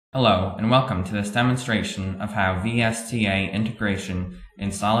Hello, and welcome to this demonstration of how VSTA integration in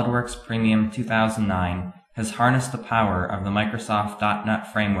SolidWorks Premium 2009 has harnessed the power of the Microsoft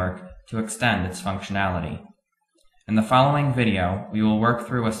 .NET framework to extend its functionality. In the following video, we will work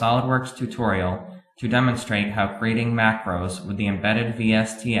through a SolidWorks tutorial to demonstrate how creating macros with the embedded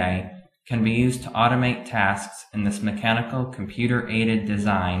VSTA can be used to automate tasks in this Mechanical Computer-Aided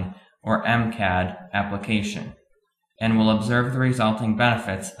Design, or MCAD, application, and we'll observe the resulting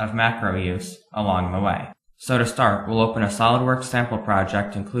benefits of macro use along the way. So to start, we'll open a SolidWorks sample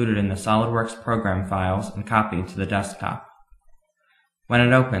project included in the SolidWorks program files and copied to the desktop. When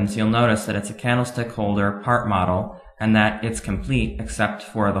it opens, you'll notice that it's a candlestick holder part model and that it's complete except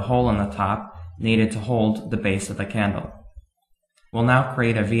for the hole in the top needed to hold the base of the candle. We'll now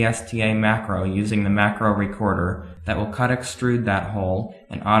create a VSTA macro using the macro recorder that will cut extrude that hole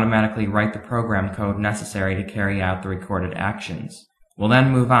and automatically write the program code necessary to carry out the recorded actions. We'll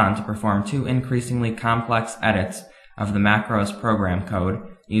then move on to perform two increasingly complex edits of the macro's program code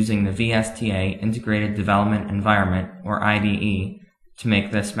using the VSTA Integrated Development Environment, or IDE, to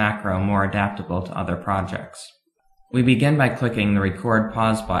make this macro more adaptable to other projects. We begin by clicking the Record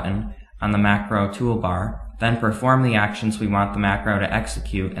Pause button on the macro toolbar, then perform the actions we want the macro to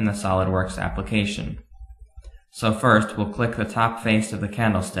execute in the SolidWorks application. So first, we'll click the top face of the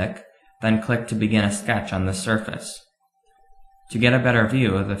candlestick, then click to begin a sketch on the surface. To get a better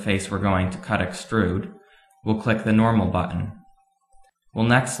view of the face we're going to cut extrude, we'll click the Normal button. We'll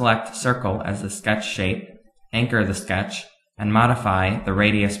next select Circle as the sketch shape, anchor the sketch, and modify the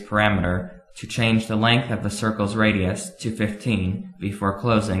radius parameter to change the length of the circle's radius to 15 before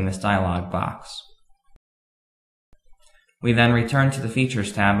closing this dialog box. We then return to the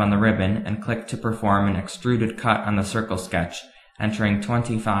Features tab on the ribbon and click to perform an extruded cut on the circle sketch, entering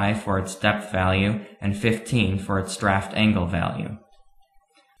 25 for its depth value and 15 for its draft angle value.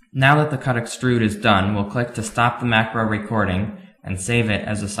 Now that the cut extrude is done, we'll click to stop the macro recording and save it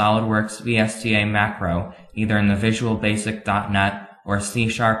as a SolidWorks VSTA macro either in the Visual Basic.NET or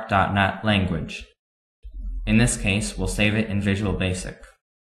C#.NET language. In this case, we'll save it in Visual Basic.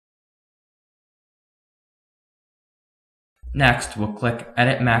 Next, we'll click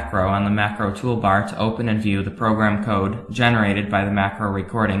Edit Macro on the macro toolbar to open and view the program code generated by the macro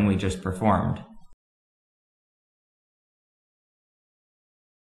recording we just performed.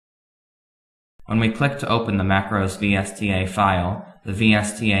 When we click to open the macro's VSTA file, the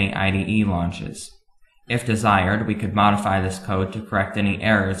VSTA IDE launches. If desired, we could modify this code to correct any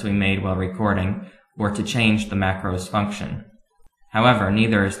errors we made while recording or to change the macro's function. However,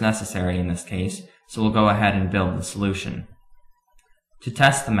 neither is necessary in this case, so we'll go ahead and build the solution. To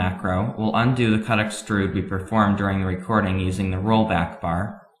test the macro, we'll undo the cut extrude we performed during the recording using the rollback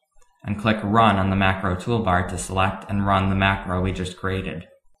bar, and click Run on the macro toolbar to select and run the macro we just created.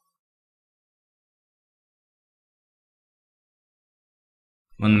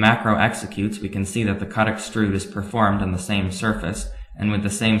 When the macro executes, we can see that the cut extrude is performed on the same surface and with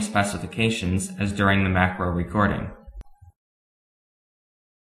the same specifications as during the macro recording.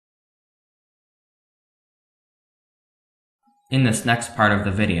 In this next part of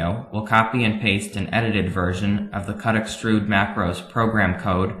the video, we'll copy and paste an edited version of the cut extrude macro's program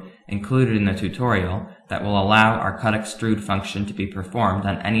code included in the tutorial that will allow our cut extrude function to be performed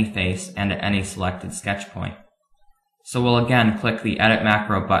on any face and at any selected sketch point. So we'll again click the Edit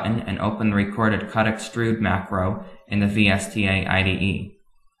Macro button and open the recorded cut extrude macro in the VSTA IDE.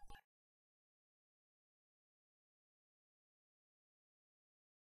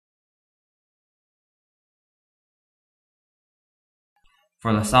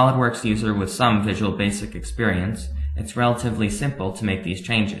 For the SolidWorks user with some Visual Basic experience, it's relatively simple to make these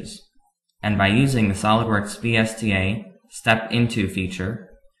changes. And by using the SolidWorks VSTA Step Into feature,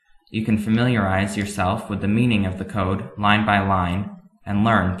 you can familiarize yourself with the meaning of the code line by line and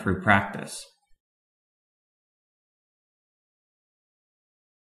learn through practice.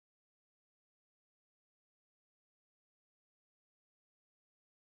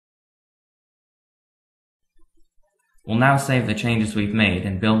 We'll now save the changes we've made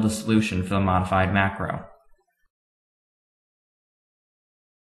and build the solution for the modified macro.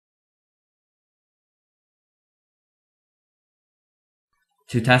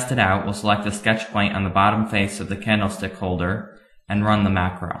 To test it out, we'll select the sketch point on the bottom face of the candlestick holder and run the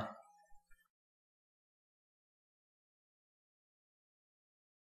macro.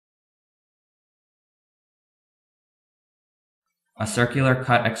 A circular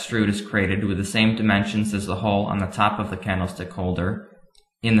cut extrude is created with the same dimensions as the hole on the top of the candlestick holder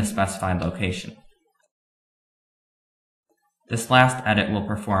in the specified location. This last edit we'll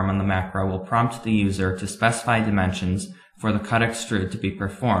perform on the macro will prompt the user to specify dimensions for the cut extrude to be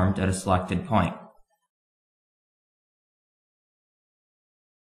performed at a selected point.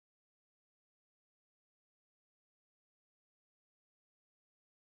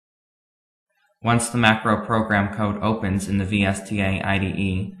 Once the macro program code opens in the VSTA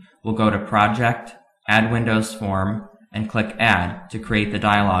IDE, we'll go to Project, Add Windows Form, and click Add to create the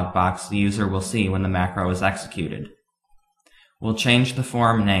dialog box the user will see when the macro is executed. We'll change the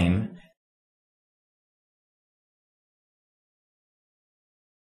form name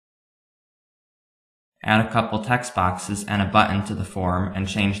add a couple text boxes and a button to the form and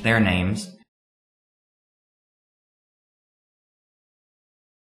change their names,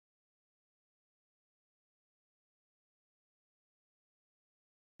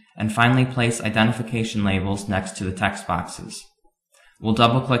 and finally place identification labels next to the text boxes. We'll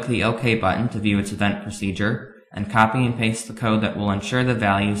double-click the OK button to view its event procedure, and copy and paste the code that will ensure the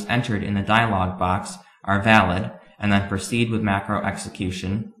values entered in the dialog box are valid, and then proceed with macro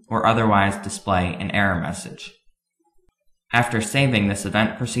execution, or otherwise display an error message. After saving this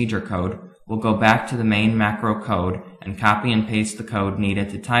event procedure code, we'll go back to the main macro code and copy and paste the code needed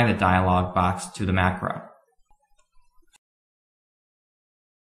to tie the dialog box to the macro.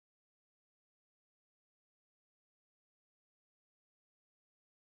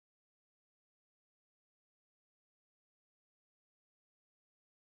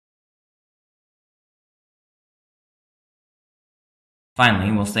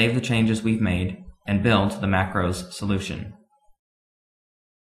 Finally, we'll save the changes we've made and build the macros solution.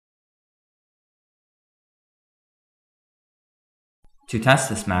 To test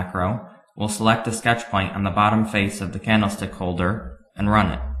this macro, we'll select a sketch point on the bottom face of the candlestick holder and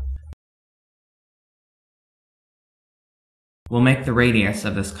run it. We'll make the radius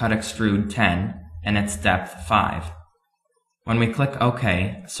of this cut extrude 10 and its depth 5. When we click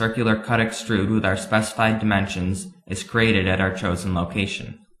OK, a circular cut extrude with our specified dimensions is created at our chosen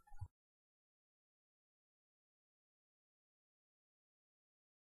location.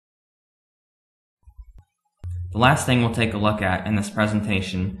 The last thing we'll take a look at in this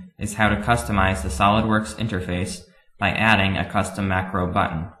presentation is how to customize the SolidWorks interface by adding a custom macro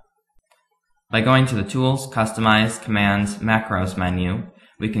button. By going to the Tools, Customize, Commands, Macros menu,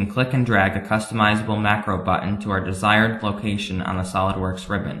 we can click and drag a customizable macro button to our desired location on the SolidWorks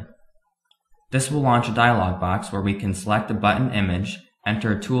ribbon. This will launch a dialog box where we can select a button image,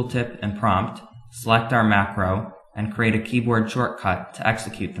 enter a tooltip and prompt, select our macro, and create a keyboard shortcut to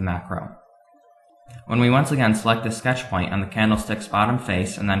execute the macro. When we once again select the sketch point on the candlestick's bottom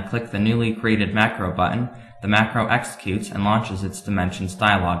face and then click the newly created macro button, the macro executes and launches its dimensions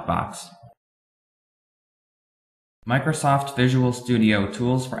dialog box. Microsoft Visual Studio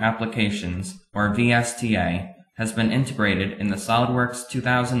Tools for Applications, or VSTA, has been integrated in the SolidWorks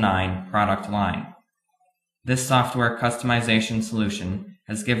 2009 product line. This software customization solution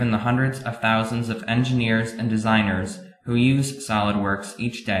has given the hundreds of thousands of engineers and designers who use SolidWorks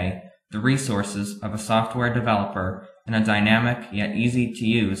each day the resources of a software developer in a dynamic yet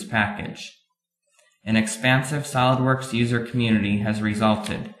easy-to-use package. An expansive SolidWorks user community has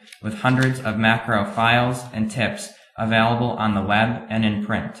resulted, with hundreds of macro files and tips available on the web and in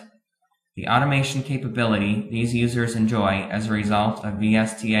print. The automation capability these users enjoy as a result of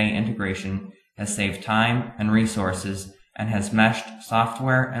VSTA integration has saved time and resources and has meshed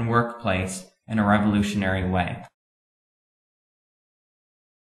software and workplace in a revolutionary way.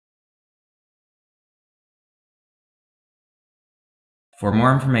 For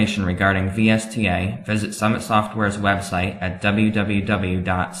more information regarding VSTA, visit Summit Software's website at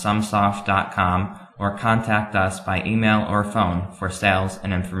www.sumsoft.com or contact us by email or phone for sales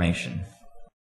and information.